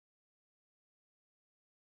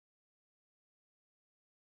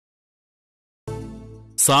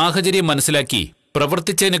സാഹചര്യം മനസ്സിലാക്കി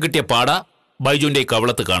പ്രവർത്തിച്ചതിന് കിട്ടിയ പാട ബൈജുവിന്റെ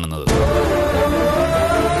കവളത്ത് കാണുന്നത്.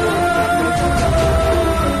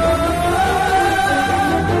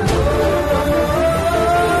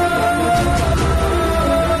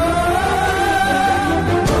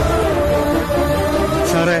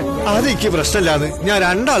 സാറേ, അതെനിക്ക് പ്രശ്നമില്ലാന്ന് ഞാൻ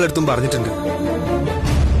രണ്ടാളെടുത്തും പറഞ്ഞിട്ടുണ്ട്.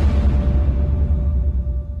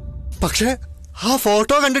 പക്ഷെ ആ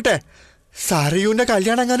ഫോട്ടോ കണ്ടിട്ടെ സരയുവിന്റെ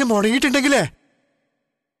കല്യാണം എങ്ങാനും മുടങ്ങിയിട്ടുണ്ടെങ്കിലേ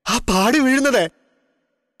ആ പാടി വീഴുന്നതേ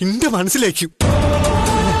എന്റെ മനസ്സിലേക്കും.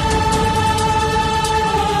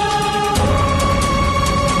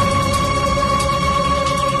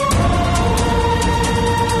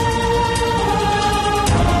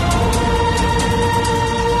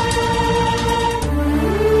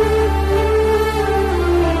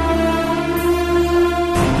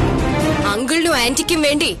 അങ്കിളിനും ആന്റിക്കും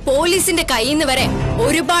വേണ്ടി പോലീസിന്റെ കയ്യിൽ നിന്ന് വരെ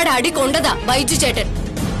ഒരുപാട് അടി കൊണ്ടതാ ബൈജു ചേട്ടൻ.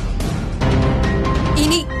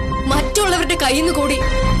 ഇനി മറ്റുള്ളവരുടെ കയ്യിൽ നിന്ന് കൂടി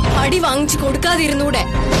അടി വാങ്ങിച്ചു കൊടുക്കാതിരുന്നൂടെ?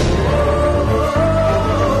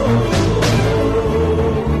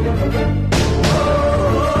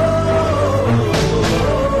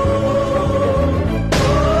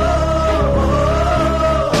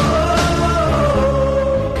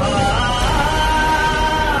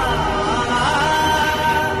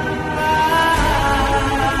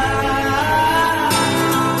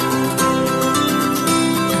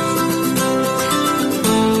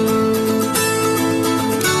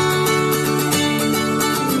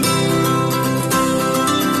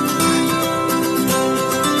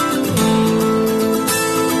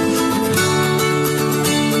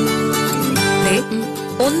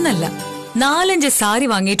 ഒന്നല്ല 4-5 സാരി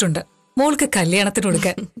വാങ്ങിയിട്ടുണ്ട് മോൾക്ക് കല്യാണത്തിന്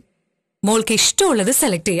കൊടുക്കാൻ. മോൾക്ക് ഇഷ്ടമുള്ളത്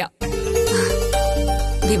സെലക്ട് ചെയ്യാം.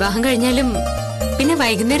 വിവാഹം കഴിഞ്ഞാലും പിന്നെ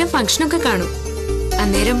വൈകുന്നേരം ഫംഗ്ഷനൊക്കെ കാണും.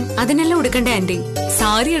 അന്നേരം അതിനെല്ലാം ഉടുക്കണ്ടേ ആന്റി?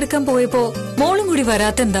 സാരി എടുക്കാൻ പോയപ്പോ മോളും കൂടി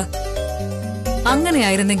വരാത്തെന്താ?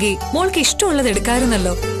 അങ്ങനെയായിരുന്നെങ്കിൽ മോൾക്ക് ഇഷ്ടമുള്ളത്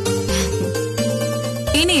എടുക്കാറുന്നല്ലോ.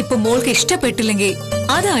 ഇനിയിപ്പൊ മോൾക്ക് ഇഷ്ടപ്പെട്ടില്ലെങ്കിൽ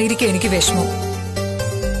അതായിരിക്കും എനിക്ക് വിഷമം.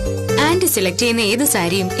 ആന്റി സെലക്ട് ചെയ്യുന്ന ഏത്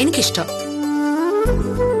സാരിയും എനിക്കിഷ്ടം.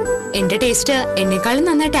 എന്റെ ടേസ്റ്റ് എന്നെക്കാളും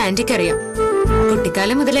നന്നായിട്ട് ആന്റിക്ക് അറിയാം.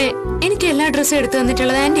 കുട്ടിക്കാലം മുതലേ എനിക്ക് എല്ലാ ഡ്രസ്സും എടുത്തു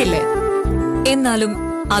തന്നിട്ടുള്ളത് ആന്റി അല്ലേ? എന്നാലും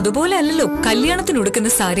അതുപോലെ അല്ലല്ലോ കല്യാണത്തിന് ഉടുക്കുന്ന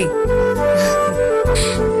സാരി.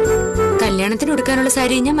 കല്യാണത്തിന് ഉടുക്കാനുള്ള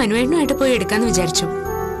സാരി ഞാൻ മനുവേട്ടനുമായിട്ട് പോയി എടുക്കാന്ന് വിചാരിച്ചു.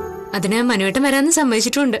 അതിന് മനുവേട്ടൻ വരാന്ന്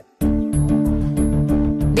സമ്മതിച്ചിട്ടുണ്ട്.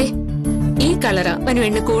 ഈ കളറാ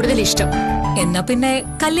മനുവേട്ടന് കൂടുതൽ ഇഷ്ടം. എന്നാ പിന്നെ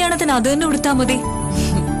കല്യാണത്തിന് അത് തന്നെ ഉടുത്താ മതി.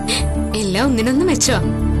 എല്ലാം ഒന്നിനൊന്നും വെച്ചോ?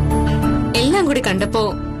 എല്ലാം കൂടി കണ്ടപ്പോ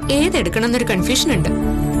ഏതെടുക്കണം എന്നൊരു കൺഫ്യൂഷൻ ഉണ്ട്.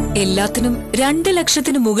 എല്ലാത്തിനും 2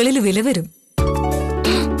 ലക്ഷത്തിന് മുകളിൽ വില വരും.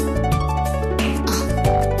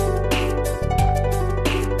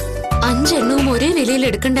 അഞ്ചെണ്ണവും ഒരേ വിലയിൽ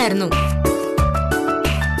എടുക്കണ്ടായിരുന്നു.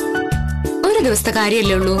 ഒരു ദിവസത്തെ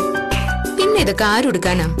കാര്യല്ലേ ഉള്ളൂ, പിന്നെ ഇതൊക്കെ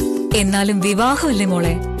ആരെടുക്കാനാ? എന്നാലും വിവാഹമല്ലേ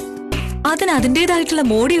മോളെ, അതിന് അതിന്റേതായിട്ടുള്ള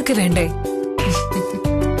മോടിയൊക്കെ വേണ്ടേ?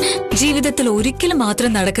 ജീവിതത്തിൽ ഒരിക്കലും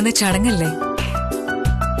മാത്രം നടക്കുന്ന ചടങ്ങല്ലേ.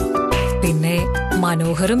 പിന്നെ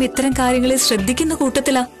മനോഹരും ഇത്തരം കാര്യങ്ങളിൽ ശ്രദ്ധിക്കുന്ന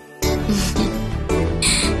കൂട്ടത്തിലാ.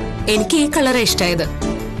 എനിക്ക് ഈ കളറാ ഇഷ്ടായത്.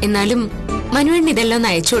 എന്നാലും മനുവേട്ടന് ഇതെല്ലാം ഒന്ന്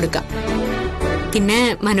അയച്ചു കൊടുക്കാം. പിന്നെ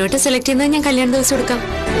മനുവേട്ട സെലക്ട് ചെയ്യുന്നത് ഞാൻ കല്യാണ ദിവസം എടുക്കാം.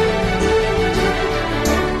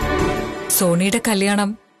 സോണിയുടെ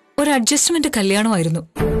കല്യാണം ഒരു അഡ്ജസ്റ്റ്മെന്റ് കല്യാണമായിരുന്നു.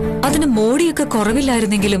 അതിന് മോടിയൊക്കെ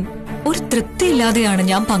കുറവില്ലായിരുന്നെങ്കിലും ഒരു തൃപ്തിയില്ലാതെയാണ്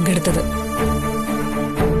ഞാൻ പങ്കെടുത്തത്.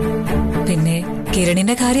 പിന്നെ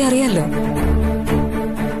കിരണിന്റെ കാര്യം അറിയാലോ.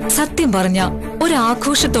 സത്യം പറഞ്ഞ ഒരു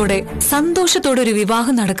ആഘോഷത്തോടെ സന്തോഷത്തോടെ ഒരു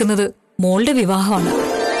വിവാഹം നടക്കുന്നത് മോളുടെ വിവാഹമാണ്.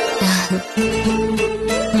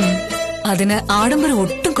 അതിന് ആഡംബരം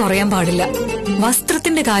ഒട്ടും കുറയാൻ പാടില്ല.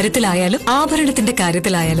 വസ്ത്രത്തിന്റെ കാര്യത്തിലായാലും ആഭരണത്തിന്റെ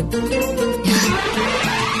കാര്യത്തിലായാലും.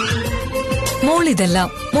 മോൾ ഇതെല്ലാം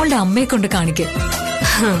മോളുടെ അമ്മയെ കൊണ്ട് കാണിക്ക്.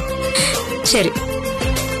 ശരി.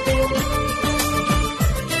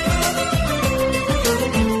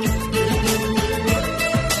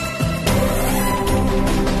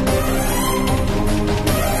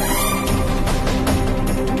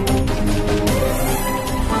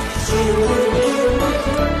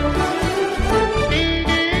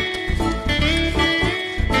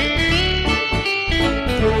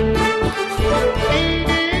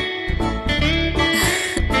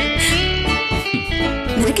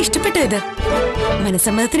 നിനക്ക് ഇഷ്ടപ്പെട്ടോ ഇത്?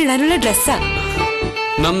 മനസ്സമ്മതത്തിന് ഇടാനുള്ള ഡ്രസ്സാ.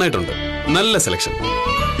 നന്നായിട്ടുണ്ട്, നല്ല സെലക്ഷൻ.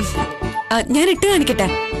 ഞാൻ ഇട്ട് കാണിക്കട്ടെ?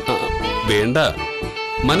 വേണ്ട,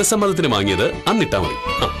 മനസ്സമ്മതത്തിന് വാങ്ങിയത് അന്നിട്ടാ മതി.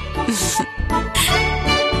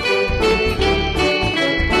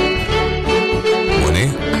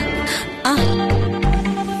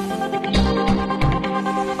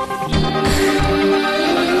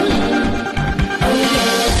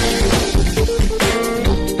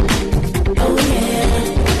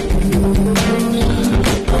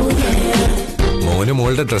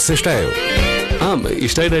 ഡ്രസ് ഇഷ്ടായോ? ആ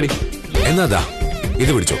ഇഷ്ടായി ഡാഡി. എന്നാ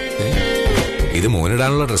ഇത് പിടിച്ചോ. ഇത്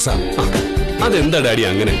മോനിടാനുള്ള ഡ്രസ്സാ. അതെന്താ ഡാഡി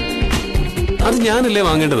അങ്ങനെ? അത് ഞാനല്ലേ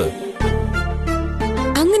വാങ്ങേണ്ടത്?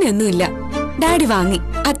 അങ്ങനെയൊന്നുമില്ല, ഡാഡി വാങ്ങി,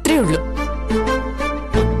 അത്രേ ഉള്ളൂ.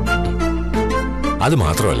 അത്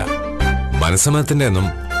മാത്രമല്ല, മനസ്സമ്മതത്തിന്റെ എന്നും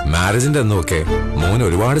മാരേജിന്റെ എന്നും ഒക്കെ മോന്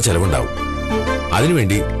ഒരുപാട് ചെലവുണ്ടാവും.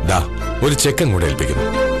 അതിനുവേണ്ടി ഒരു ചെക്കൻ കൂടെ ഏൽപ്പിക്കുന്നു.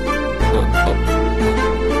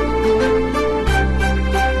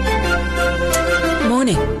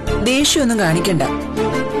 മോനെ, ദേഷ്യമൊന്നും കാണിക്കണ്ട.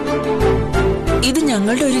 ഇത്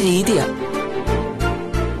ഞങ്ങളുടെ ഒരു രീതിയാ.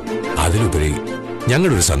 അതിലുപരി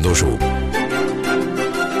ഞങ്ങളുടെ ഒരു സന്തോഷവും.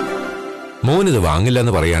 മോനിത് വാങ്ങില്ല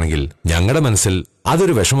എന്ന് പറയുകയാണെങ്കിൽ ഞങ്ങളുടെ മനസ്സിൽ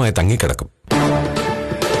അതൊരു വിഷമായി തങ്ങിക്കിടക്കും.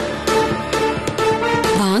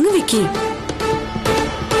 വാങ്ങുവിക്കി.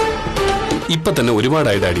 ഇപ്പൊ തന്നെ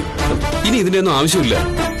ഒരുപാടായി ഡാഡി, ഇനി ഇതിന്റെ ഒന്നും ആവശ്യമില്ല.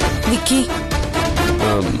 വിക്കി,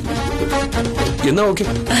 എന്നാ ഓക്കെ.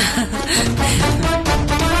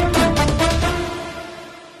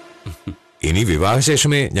 ഇനി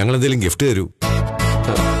വിവാഹശേഷമേ ഞങ്ങൾ എന്തെങ്കിലും ഗിഫ്റ്റ് തരൂ.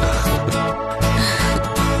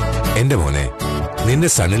 എന്റെ മോനെ, നിന്നെ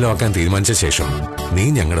സണ്ണിലാക്കാൻ തീരുമാനിച്ച ശേഷം നീ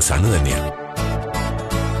ഞങ്ങളുടെ സണ്ണ് തന്നെയാണ്.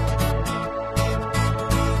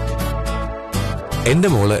 എന്റെ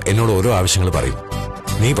മോള് എന്നോട് ഓരോ ആവശ്യങ്ങൾ പറയും.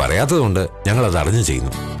 നീ പറയാത്തതുകൊണ്ട് ഞങ്ങൾ അത് അറിഞ്ഞു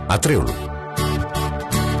ചെയ്യുന്നു, അത്രേ ഉള്ളൂ.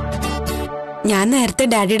 ഞാൻ നേരത്തെ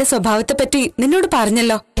ഡാഡിയുടെ സ്വഭാവത്തെ പറ്റി നിന്നോട്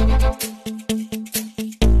പറഞ്ഞല്ലോ.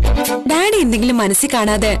 ഡാഡി എന്തെങ്കിലും മനസ്സിൽ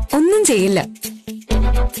കാണാതെ ഒന്നും ചെയ്യില്ല.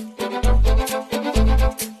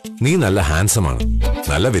 നീ നല്ല ഹാൻസമാണ്,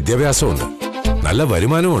 നല്ല വിദ്യാഭ്യാസമുണ്ട്, നല്ല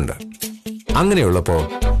വരുമാനവും. അങ്ങനെയുള്ളപ്പോ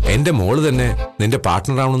എന്റെ മോള് തന്നെ നിന്റെ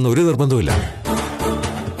പാർട്ട്ണറാവണമെന്ന് ഒരു നിർബന്ധമില്ല.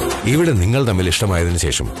 ഇവിടെ നിങ്ങൾ തമ്മിൽ ഇഷ്ടമായതിനു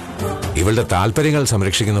ശേഷം ഇവളുടെ താല്പര്യങ്ങൾ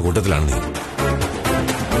സംരക്ഷിക്കുന്ന കൂട്ടത്തിലാണ് നീ.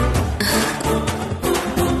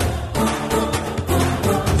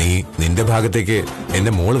 നീ നിന്റെ ഭാഗത്തേക്ക്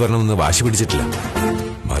എന്റെ മോള് വരണമെന്ന് വാശി പിടിച്ചിട്ടില്ല.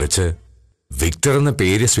 മറിച്ച് വിക്ടർ എന്ന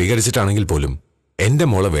പേര് സ്വീകരിച്ചിട്ടാണെങ്കിൽ പോലും എന്റെ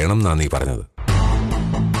മോളെ വേണം എന്നാ നീ പറഞ്ഞത്.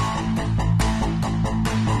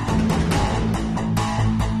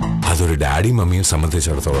 അതൊരു ഡാഡിയും മമ്മിയും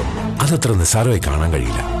സംബന്ധിച്ചിടത്തോളം അതത്ര നിസ്സാരമായി കാണാൻ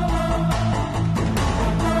കഴിയില്ല.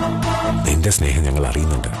 നിന്റെ സ്നേഹം ഞങ്ങൾ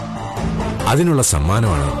അറിയുന്നുണ്ട്. അതിനുള്ള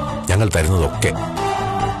സമ്മാനമാണ് ഞങ്ങൾ തരുന്നതൊക്കെ.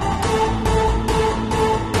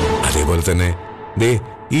 അതേപോലെ തന്നെ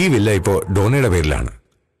ഈ വില്ല ഇപ്പോ ഡോണയുടെ പേരിലാണ്.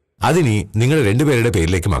 അതിനി നിങ്ങളുടെ രണ്ടുപേരുടെ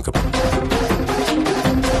പേരിലേക്ക് മാക്കും.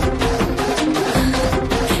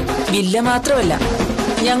 വില്ല മാത്രമല്ല,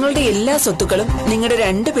 ഞങ്ങളുടെ എല്ലാ സ്വത്തുക്കളും നിങ്ങളുടെ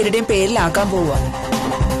രണ്ടുപേരുടെയും പേരിലാക്കാൻ പോവുക.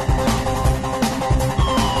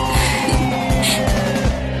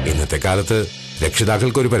 ഇന്നത്തെ കാലത്ത്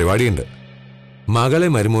രക്ഷിതാക്കൾക്ക് ഒരു പരിപാടിയുണ്ട്. മകളെ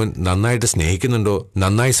മരുമോൻ നന്നായിട്ട് സ്നേഹിക്കുന്നുണ്ടോ,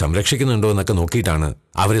 നന്നായി സംരക്ഷിക്കുന്നുണ്ടോ എന്നൊക്കെ നോക്കിയിട്ടാണ്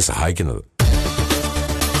അവരെ സഹായിക്കുന്നത്.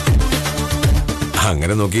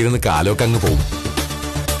 അങ്ങനെ നോക്കിയിരുന്ന് കാലമൊക്കെ അങ്ങ് പോവും.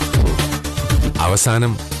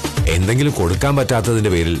 അവസാനം എന്തെങ്കിലും കൊടുക്കാൻ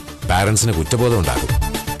പറ്റാത്തതിന്റെ പേരിൽ പാരന്റ്സിന് കുറ്റബോധം ഉണ്ടാകും.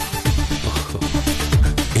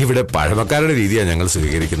 ഇവിടെ പഴമക്കാരുടെ രീതിയാണ് ഞങ്ങൾ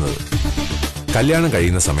സ്വീകരിക്കുന്നത്. കല്യാണം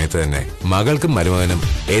കഴിയുന്ന സമയത്ത് തന്നെ മകൾക്കും മരുമകനും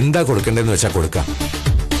എന്താ കൊടുക്കേണ്ടതെന്ന് വെച്ചാൽ കൊടുക്കാം.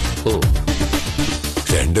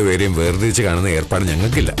 രണ്ടുപേരെയും വേർതിരിച്ച് കാണുന്ന ഏർപ്പാട്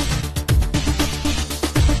ഞങ്ങൾക്കില്ല.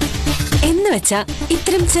 എന്ന് വെച്ചാ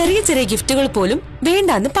ഇത്തരം ചെറിയ ചെറിയ ഗിഫ്റ്റുകൾ പോലും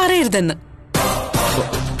വേണ്ടാന്ന് പറയരുതെന്ന്.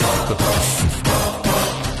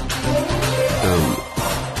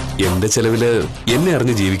 എന്റെ ചെലവില് എന്നെ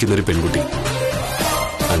അറിഞ്ഞ് ജീവിക്കുന്ന ഒരു പെൺകുട്ടി,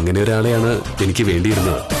 അങ്ങനെ ഒരാളെയാണ് എനിക്ക്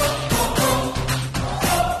വേണ്ടിയിരുന്നത്.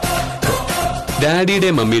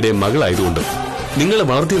 ഡാഡിയുടെയും മമ്മിയുടെയും മകളായതുകൊണ്ടും നിങ്ങളെ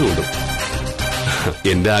വളർത്തിയതുകൊണ്ടും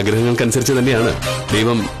എന്റെ ആഗ്രഹങ്ങൾക്കനുസരിച്ച് തന്നെയാണ്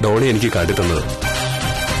ദൈവം ഡോണെ എനിക്ക് കാട്ടിത്തന്നത്.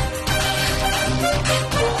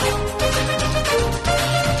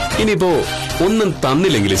 ഇനിയിപ്പോ ഒന്നും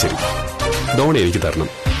തന്നില്ലെങ്കിലും ശരി, ഡോണെ എനിക്ക് തരണം.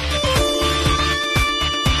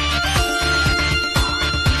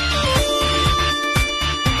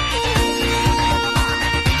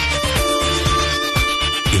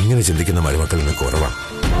 ഇങ്ങനെ ചിന്തിക്കുന്ന മരുമക്കളിൽ നിന്ന് കുറവാണ്.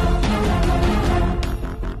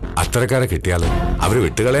 അത്തരക്കാരെ കിട്ടിയാലും അവര്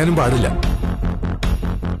വിട്ടുകളയാനും പാടില്ല.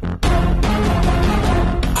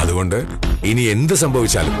 അതുകൊണ്ട് ഇനി എന്ത്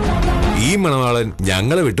സംഭവിച്ചാലും ഈ മണവാളൻ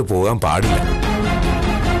ഞങ്ങളെ വിട്ടു പോകാൻ പാടില്ല.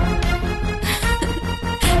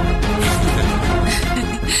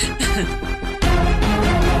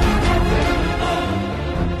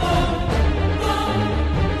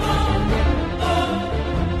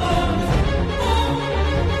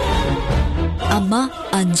 അമ്മ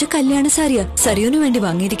 5 കല്യാണ സാരിയാ സരിയുന് വേണ്ടി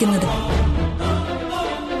വാങ്ങിയിരിക്കുന്നത്.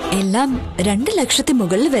 എല്ലാം 2 ലക്ഷത്തിന്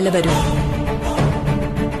മുകളിൽ വില വരും.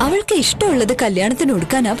 അവൾക്ക് ഇഷ്ടമുള്ളത് കല്യാണത്തിന്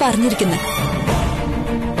കൊടുക്കാനാ പറഞ്ഞിരിക്കുന്നത്.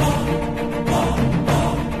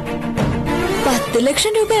 10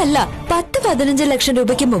 ലക്ഷം രൂപയല്ല, 10-15 ലക്ഷം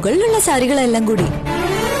രൂപയ്ക്ക് മുകളിലുള്ള സാരികളെല്ലാം കൂടി.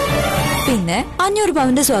 പിന്നെ 500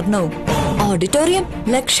 പവന്റെ സ്വർണവും. ഓഡിറ്റോറിയം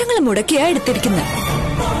ലക്ഷങ്ങൾ മുടക്കിയാ എടുത്തിരിക്കുന്നത്.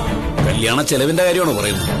 കല്യാണ ചെലവിന്റെ കാര്യമാണോ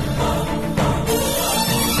പറയുന്നത്?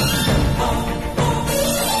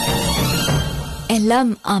 എല്ലാം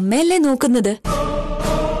അമ്മയല്ലേ നോക്കുന്നത്?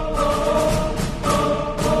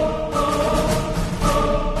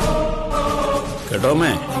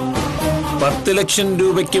 കേട്ടോമേ, 10 ലക്ഷം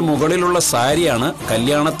രൂപയ്ക്ക് മുകളിലുള്ള സാരിയാണ്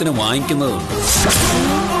കല്യാണത്തിന് വാങ്ങിക്കുന്നത്.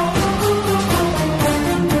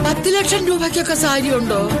 10 ലക്ഷം രൂപയ്ക്കൊക്കെ സാരി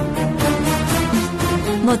ഉണ്ടോ?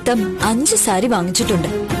 മൊത്തം 5 സാരി വാങ്ങിച്ചിട്ടുണ്ട്.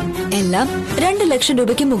 എല്ലാം 2 ലക്ഷം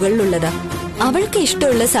രൂപയ്ക്ക് മുകളിലുള്ളതാ. അവൾക്ക്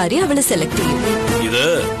ഇഷ്ടമുള്ള സാരി അവള് സെലക്ട് ചെയ്യും. ഇത്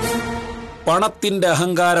പണത്തിന്റെ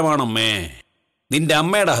അഹങ്കാരമാണമ്മേ, നിന്റെ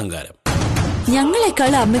അമ്മയുടെ അഹങ്കാരം.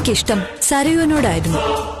 ഞങ്ങളെക്കാൾ അമ്മയ്ക്ക് ഇഷ്ടം സരയുവിനോടായിരുന്നു.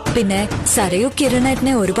 പിന്നെ സരയു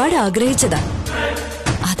കിരണേട്ടനെ ഒരുപാട് ആഗ്രഹിച്ചതാ.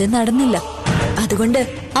 അത് നടന്നില്ല. അതുകൊണ്ട്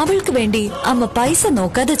അവൾക്ക് വേണ്ടി അമ്മ പൈസ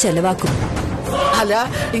നോക്കാതെ ചെലവാക്കും. അല്ല,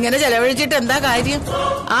 ഇങ്ങനെ ചെലവഴിച്ചിട്ട് എന്താ കാര്യം?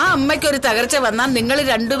 ആ അമ്മയ്ക്കൊരു തകർച്ച വന്നാൽ നിങ്ങൾ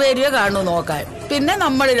രണ്ടുപേരെയോ കാണൂ നോക്കാൻ. പിന്നെ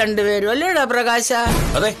നമ്മൾ രണ്ടുപേരും അല്ലേടാ പ്രകാശ?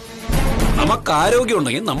 അതെ, നമുക്ക് ആരോഗ്യം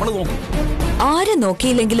ഉണ്ടെങ്കിൽ നമ്മൾ നോക്കും. ആരെ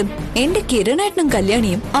നോക്കിയില്ലെങ്കിലും എന്റെ കിരണേട്ടനും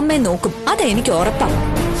കല്യാണിയും അമ്മയെ നോക്കും. അതെനിക്ക് ഉറപ്പാ.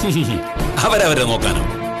 അവരവരെ നോക്കാനോ?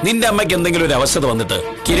 നിന്റെ അമ്മയ്ക്ക് എന്തെങ്കിലും ഒരു അവസ്ഥ വന്നിട്ട്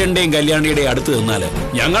കിരണിന്റെയും കല്യാണിയുടെയും അടുത്ത് നിന്നാല്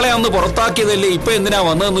ഞങ്ങളെ അന്ന് പുറത്താക്കിയതല്ലേ ഇപ്പൊ എന്തിനാ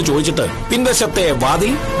വന്നതെന്ന് ചോദിച്ചിട്ട് പിൻവശത്തെ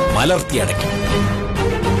വാതിൽ മലർത്തി അടയ്ക്കും.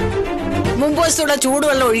 മുൻവശത്തൂടെ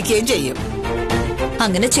ചൂടുവെള്ളം ഒഴിക്കുകയും ചെയ്യും.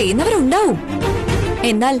 അങ്ങനെ ചെയ്യുന്നവരുണ്ടാവും.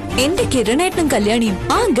 എന്നാൽ എന്റെ കിരണേട്ടനും കല്യാണിയും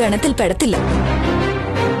ആ ഗണത്തിൽ പെടത്തില്ല.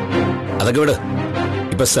 അതൊക്കെ വിട്.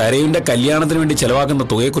 ഇപ്പൊ സരയുവിന്റെ കല്യാണത്തിന് വേണ്ടി ചെലവാക്കുന്ന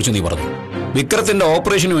തുകയെക്കുറിച്ച് നീ പറഞ്ഞു. വിക്രത്തിന്റെ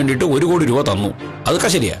ഓപ്പറേഷന് വേണ്ടിയിട്ട് 1 കോടി രൂപ തന്നു. അതൊക്കെ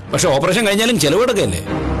ശരിയാ. പക്ഷെ ഓപ്പറേഷൻ കഴിഞ്ഞാലും ചെലവെടുക്കല്ലേ?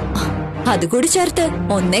 അതുകൂടി ചേർത്ത്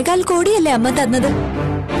 1.25 കോടിയല്ലേ അമ്മ തന്നത്?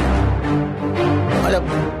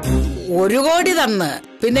 1 കോടി തന്ന്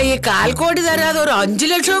പിന്നെ ഈ 1/4 കോടി തരാതെ ഒരു 5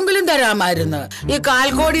 ലക്ഷമെങ്കിലും തരാമായിരുന്നു. ഈ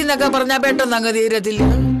 1/4 കോടി എന്നൊക്കെ പറഞ്ഞാ പെട്ടെന്ന് അങ്ങ് തീരത്തില്ല.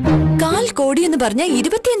 1/4 കോടി എന്ന് പറഞ്ഞ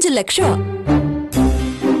 25 ലക്ഷമാ.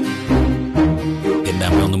 എന്റെ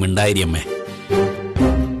അമ്മ ഒന്നും ഉണ്ടായിരിയമ്മേ.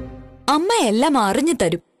 അമ്മ എല്ലാം അറിഞ്ഞു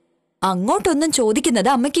തരും. അങ്ങോട്ടൊന്നും ചോദിക്കുന്നത്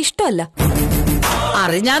അമ്മയ്ക്ക് ഇഷ്ടമല്ല.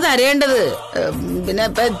 അറിഞ്ഞാ തരേണ്ടത്. പിന്നെ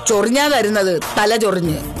ഇപ്പൊ ചൊറിഞ്ഞാ തരുന്നത്. തല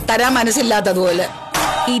ചൊറിഞ്ഞ് തരാൻ മനസ്സില്ലാത്തതുപോലെ.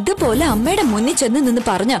 ഇതുപോലെ അമ്മയുടെ മുന്നിൽ ചെന്ന് നിന്ന്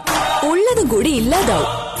പറഞ്ഞ ഉള്ളതും കൂടി ഇല്ലാതാവും.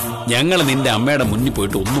 ഞങ്ങൾ നിന്റെ അമ്മയുടെ മുന്നിൽ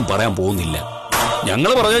പോയിട്ട് ഒന്നും പറയാൻ പോകുന്നില്ല.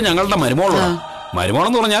 ഞങ്ങൾ പറഞ്ഞത് ഞങ്ങളുടെ മരുമോളാണ്.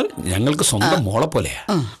 മരുമോളെന്ന് പറഞ്ഞാൽ ഞങ്ങൾക്ക് സ്വന്തം മോളെ പോലെയാ.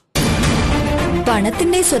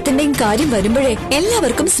 പണത്തിന്റെയും സ്വത്തിന്റെയും കാര്യം വരുമ്പോഴേ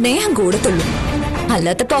എല്ലാവർക്കും സ്നേഹം കൂടത്തുള്ളൂ.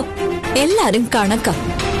 അല്ലാത്തപ്പോ എല്ലാരും കണക്കാ.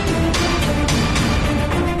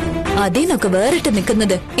 അതിനൊക്കെ വേറിട്ട്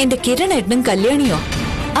നിൽക്കുന്നത് എന്റെ കിരണേട്ടനും കല്യാണിയോ.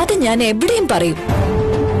 അത് ഞാൻ എവിടെയും പറയും.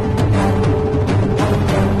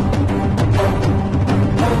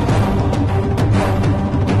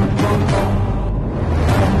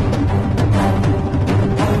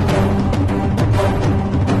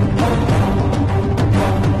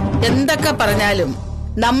 എന്തൊക്കെ പറഞ്ഞാലും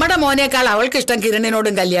നമ്മുടെ മോനേക്കാൾ അവൾക്കിഷ്ടം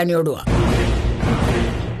കിരണിനോടും കല്യാണിയോടുമാ.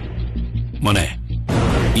 മോനെ,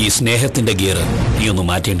 ഈ സ്നേഹത്തിന്റെ ഗിയർ നീ ഒന്ന്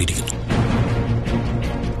മാറ്റേണ്ടിയിരിക്കുന്നു.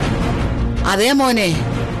 അതേ മോനെ,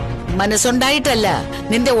 മനസ്സുണ്ടായിട്ടല്ല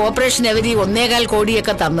നിന്റെ ഓപ്പറേഷൻ അവധി 1.25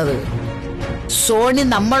 കോടിയൊക്കെ തന്നത്. സോണി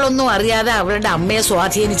നമ്മളൊന്നും അറിയാതെ അവളുടെ അമ്മയെ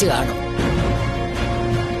സ്വാധീനിച്ചു കാണും.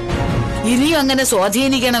 ഇനിയും അങ്ങനെ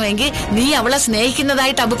സ്വാധീനിക്കണമെങ്കിൽ നീ അവളെ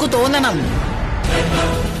സ്നേഹിക്കുന്നതായിട്ട് അവൾക്ക് തോന്നണം.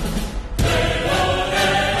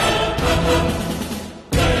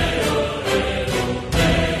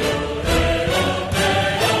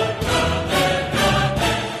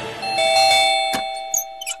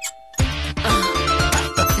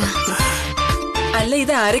 അല്ല,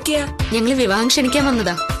 ഇത് ആരൊക്കെയാ? ഞങ്ങള് വിവാഹം ക്ഷണിക്കാൻ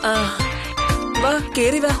വന്നതാ. വാ,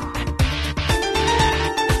 കേറി വാ.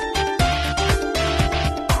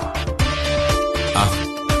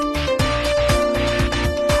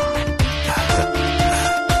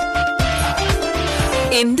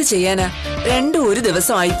 എന്ത് ചെയ്യാനാ, രണ്ടും ഒരു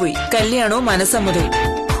ദിവസം ആയിപ്പോയി. കല്യാണവും മനസ്സമ്മതവും.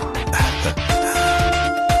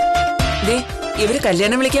 ഇവര്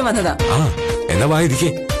കല്യാണം വിളിക്കാൻ വന്നതാ. എന്നാ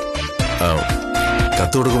വായിരിക്കേ.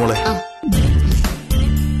 കത്ത് കൊടുക്കുമോളെ.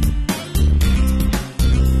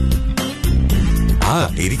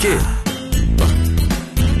 ഇരിക്കേ.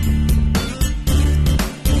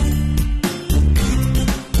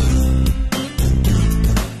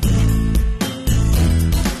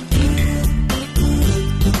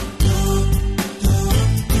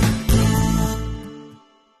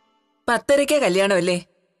 പത്തരയ്ക്കാ കല്യാണമല്ലേ?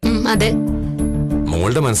 അതെ.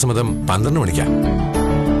 മോളുടെ മനസ്സമ്മതം 12 മണിക്കാ.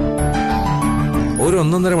 ഒരു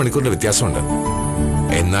 1.5 മണിക്കൂറിന്റെ വ്യത്യാസമുണ്ട്.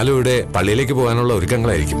 എന്നാലും ഇവിടെ പള്ളിയിലേക്ക് പോകാനുള്ള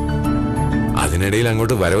ഒരുക്കങ്ങളായിരിക്കും. അതിനിടയിൽ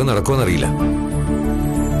അങ്ങോട്ട് വരവ് നടക്കുമെന്നറിയില്ല.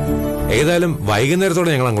 ഏതായാലും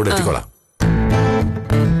വൈകുന്നേരത്തോടെ ഞങ്ങൾ അങ്ങോട്ട് എത്തിക്കോളാം.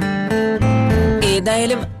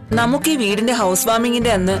 ഏതായാലും നമുക്ക് ഈ വീടിന്റെ ഹൗസ്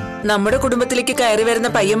വാമിങ്ങിന്റെ അന്ന് നമ്മുടെ കുടുംബത്തിലേക്ക് കയറി വരുന്ന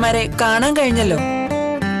പയ്യന്മാരെ കാണാൻ കഴിഞ്ഞല്ലോ.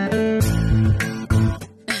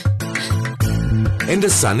 എന്റെ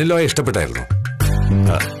സണ്ണിലോ ഇഷ്ടപ്പെട്ടായിരുന്നു.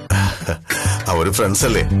 അവര് ഫ്രണ്ട്സ്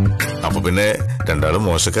അല്ലേ, അപ്പൊ പിന്നെ രണ്ടാളും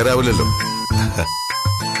മോശക്കാരാവില്ലല്ലോ.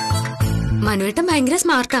 മനുവേട്ടൻ ഭയങ്കര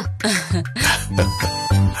സ്മാർട്ടാ.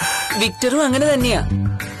 വിക്ടറും അങ്ങനെ തന്നെയാ.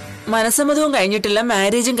 മനസ്സമ്മതവും കഴിഞ്ഞിട്ടില്ല,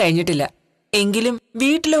 മാരേജും കഴിഞ്ഞിട്ടില്ല. എങ്കിലും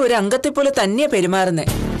വീട്ടിലെ ഒരു അംഗത്തെ പോലെ തന്നെയാ പെരുമാറുന്നേ.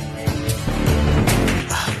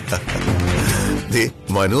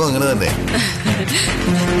 മനു അങ്ങനെ തന്നെ.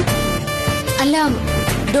 അല്ല,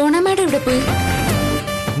 ഡോണ മാഡം ഇവിടെ പോയി?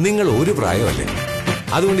 നിങ്ങൾ ഒരു പ്രായമല്ലേ,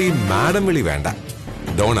 അതുകൊണ്ട് ഈ മാഡം വിളി വേണ്ട.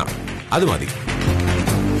 ഡോണ അത് മതി.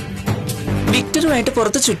 വിക്ടറുമായിട്ട്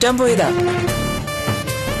പുറത്ത് ചുറ്റാൻ പോയതാ.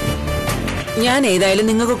 ഞാൻ ഏതായാലും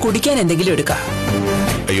നിങ്ങൾക്ക് കുടിക്കാൻ എന്തെങ്കിലും എടുക്കാം.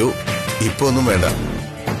 അയ്യോ, ഇപ്പൊ ഒന്നും വേണ്ട.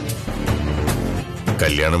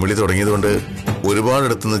 കല്യാണം വിളി തുടങ്ങിയതുകൊണ്ട്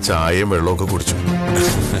ഒരുപാടിടത്തുനിന്ന് ചായയും വെള്ളമൊക്കെ കുടിച്ചു.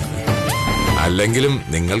 അല്ലെങ്കിലും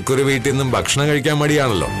നിങ്ങൾക്കൊരു വീട്ടിൽ നിന്നും ഭക്ഷണം കഴിക്കാൻ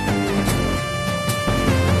മടിയാണല്ലോ.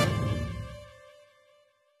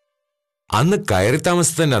 അന്ന് കയറി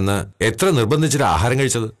താമസത്തിന്റെ അന്ന് എത്ര നിർബന്ധിച്ചിട്ട് ആഹാരം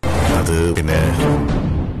കഴിച്ചത്? അത് പിന്നെ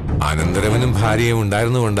അനന്തരവനും ഭാര്യയും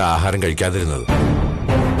ഉണ്ടായിരുന്നുകൊണ്ട് ആഹാരം കഴിക്കാതിരുന്നത്.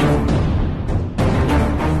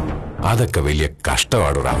 അതൊക്കെ വലിയ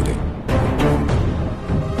കഷ്ടപാടോ രാഹുലെ.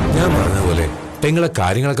 ഞാൻ പറഞ്ഞതുപോലെ പെങ്ങളെ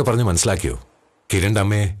കാര്യങ്ങളൊക്കെ പറഞ്ഞ് മനസ്സിലാക്കിയോ കിരണിന്റെ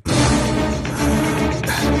അമ്മയെ?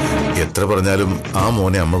 എത്ര പറഞ്ഞാലും ആ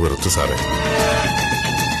മോനെ അമ്മ വെറുത്തു സാറേ.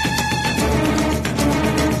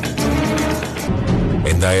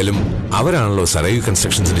 എന്തായാലും അവരാണല്ലോ സരയു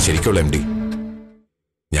കൺസ്ട്രക്ഷൻസിന്റെ ശരിക്കുള്ള MD.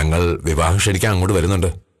 ഞങ്ങൾ വിവാഹം ക്ഷണിക്കാൻ അങ്ങോട്ട് വരുന്നുണ്ട്.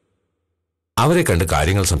 അവരെ കണ്ട്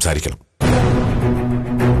കാര്യങ്ങൾ സംസാരിക്കണം.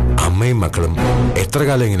 അമ്മയും മക്കളും എത്ര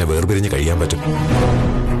കാലം ഇങ്ങനെ വേർപിരിഞ്ഞ് കഴിയാൻ പറ്റും?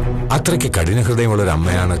 അത്രയ്ക്ക് കഠിന ഹൃദയമുള്ള ഒരു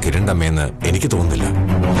അമ്മയാണ് കിരണിന്റെ അമ്മയെന്ന് എനിക്ക് തോന്നുന്നില്ല.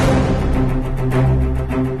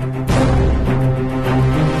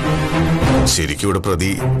 ശരിക്കും ഇവിടെ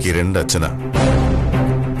പ്രതി കിരണിന്റെ അച്ഛനാ.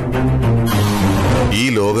 ഈ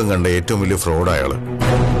ലോകം കണ്ട ഏറ്റവും വലിയ ഫ്രോഡ് അയാള്.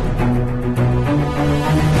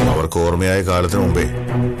 അവർക്ക് ഓർമ്മയായ കാലത്തിന് മുമ്പേ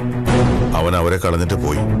അവൻ അവരെ കളഞ്ഞിട്ട്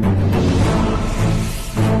പോയി.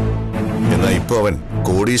 എന്നാ ഇപ്പൊ അവൻ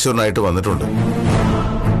കോടീശ്വരനായിട്ട് വന്നിട്ടുണ്ട്.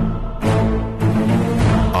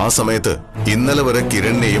 ആ സമയത്ത് ഇന്നലെ വരെ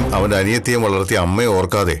കിരണിനെയും അവന്റെ അനിയത്തെയും വളർത്തിയ അമ്മയെ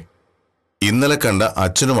ഓർക്കാതെ ഇന്നലെ കണ്ട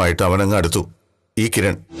അച്ഛനുമായിട്ട് അവനങ്ങ് അടുത്തു ഈ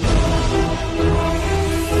കിരൺ.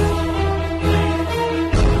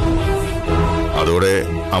 അതോടെ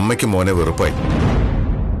അമ്മയ്ക്ക് മോനെ വെറുപ്പായി.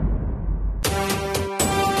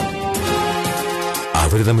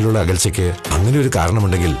 അവര് തമ്മിലുള്ള അകൽച്ചയ്ക്ക് അങ്ങനെ ഒരു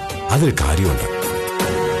കാരണമുണ്ടെങ്കിൽ അതൊരു കാര്യമുണ്ട്.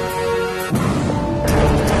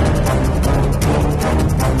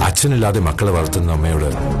 അച്ഛനില്ലാതെ മക്കളെ വളർത്തുന്ന അമ്മയോട്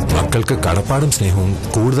മക്കൾക്ക് കടപ്പാടും സ്നേഹവും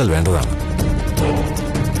കൂടുതൽ വേണ്ടതാണ്.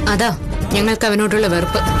 അതാ ഞങ്ങൾക്ക് അവനോടുള്ള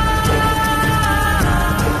വെറുപ്പ്.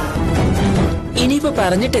 ഇനിയിപ്പോ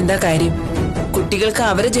പറഞ്ഞിട്ട് എന്താ കാര്യം? കുട്ടികൾക്ക്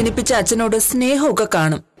അവരെ ജനിപ്പിച്ച അച്ഛനോട് സ്നേഹമൊക്കെ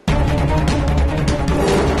കാണും.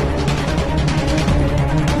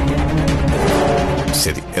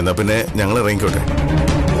 ശരി, എന്നാ പിന്നെ ഞങ്ങൾ ഇറങ്ങിക്കോട്ടെ.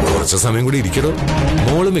 കുറച്ച് സമയം കൂടി ഇരിക്കടോ.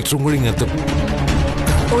 മോളും എക്സ്ട്രും കൂടി ഇങ്ങെത്തും.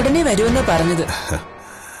 ഉടനെ വരുമെന്ന് പറഞ്ഞത്.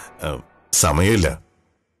 സമയമില്ല.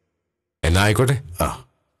 എന്നാ ആയിക്കോട്ടെ. ആ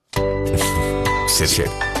ശരി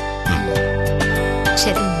ശരി.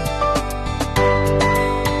 ശരി.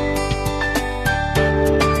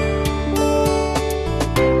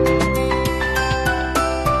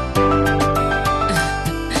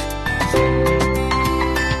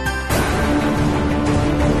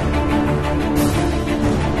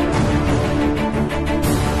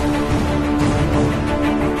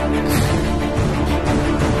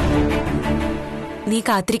 നീ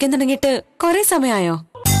കാത്തിരിക്കാൻ തുടങ്ങിയിട്ട് കുറെ സമയമായോ?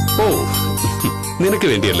 ഓ, നിനക്ക്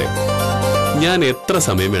വേണ്ടിയല്ലേ. ഞാൻ എത്ര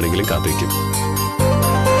സമയം വേണമെങ്കിലും കാത്തിരിക്കും.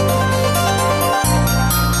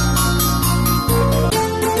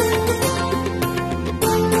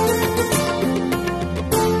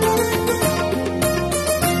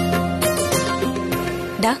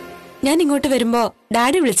 ഡാ, ഞാൻ ഇങ്ങോട്ട് വരുമ്പോ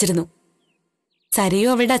ഡാഡി വിളിച്ചിരുന്നു.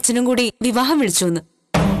 സരയും അവളുടെ അച്ഛനും കൂടി വിവാഹം വിളിച്ചു.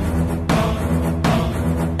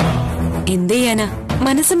 എന്ത് ചെയ്യാനാ,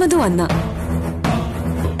 മനസ്സമ്മതം വന്ന.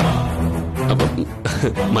 അപ്പൊ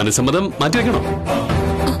മനസ്സമ്മതം മാറ്റിവെക്കണോ?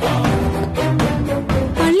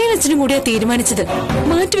 പള്ളിയിൽ അച്ഛനും കൂടിയാ തീരുമാനിച്ചത്.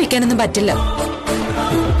 മാറ്റിവെക്കാനൊന്നും പറ്റില്ല.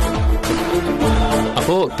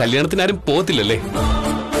 അപ്പോ കല്യാണത്തിനാരും പോകത്തില്ലല്ലേ?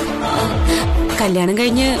 കല്യാണം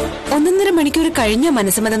കഴിഞ്ഞ് 1.5 മണിക്കൂർ കഴിഞ്ഞ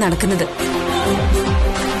മനസ്സമ്മതം നടക്കുന്നത്.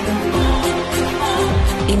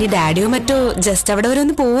 ഇനി ഡാഡിയോ മറ്റോ ജസ്റ്റ് അവിടെ വരെ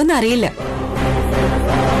ഒന്ന് പോവെന്ന് അറിയില്ല.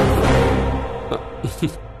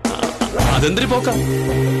 അതെന്തിനു പോക്കാം?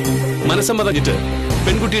 മനസ്സമ്മതം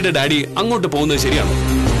പെൺകുട്ടിയുടെ ഡാഡി അങ്ങോട്ട് പോകുന്നത് ശരിയാണോ?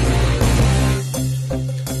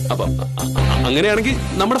 അപ്പൊ അങ്ങനെയാണെങ്കിൽ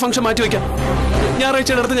നമ്മുടെ ഫംഗ്ഷൻ മാറ്റി വെക്കാം.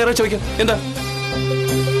 ഞായറാഴ്ചയുടെ അടുത്ത് ഞായറാഴ്ച വെക്കാം. എന്താ?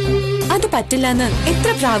 അത് പറ്റില്ലെന്ന് എത്ര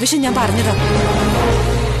പ്രാവശ്യം ഞാൻ പറഞ്ഞതാ.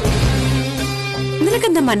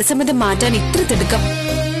 നിനക്കെന്താ മനസ്സമ്മതം മാറ്റാൻ ഇത്ര തിടുക്കം?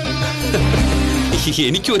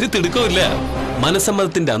 എനിക്കൊരു തിടുക്കമില്ല.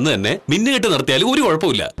 മനസ്സമ്മതത്തിന്റെ അന്ന് തന്നെ മിന്നുകെട്ട് നടത്തിയാലും ഒരു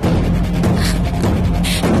കുഴപ്പമില്ല.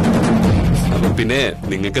 പിന്നെ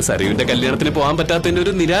നിങ്ങൾക്ക് സരയുവിന്റെ കല്യാണത്തിന് പോകാൻ പറ്റാത്തതിന്റെ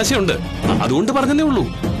ഒരു നിരാശയുണ്ട്. അതുകൊണ്ട് പറഞ്ഞതേ ഉള്ളൂ.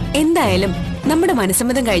 എന്തായാലും നമ്മുടെ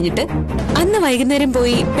മനസ്സമ്മതം കഴിഞ്ഞിട്ട് അന്ന് വൈകുന്നേരം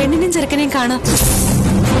പോയി പെണ്ണിനെയും ചെറുക്കനെയും കാണാം.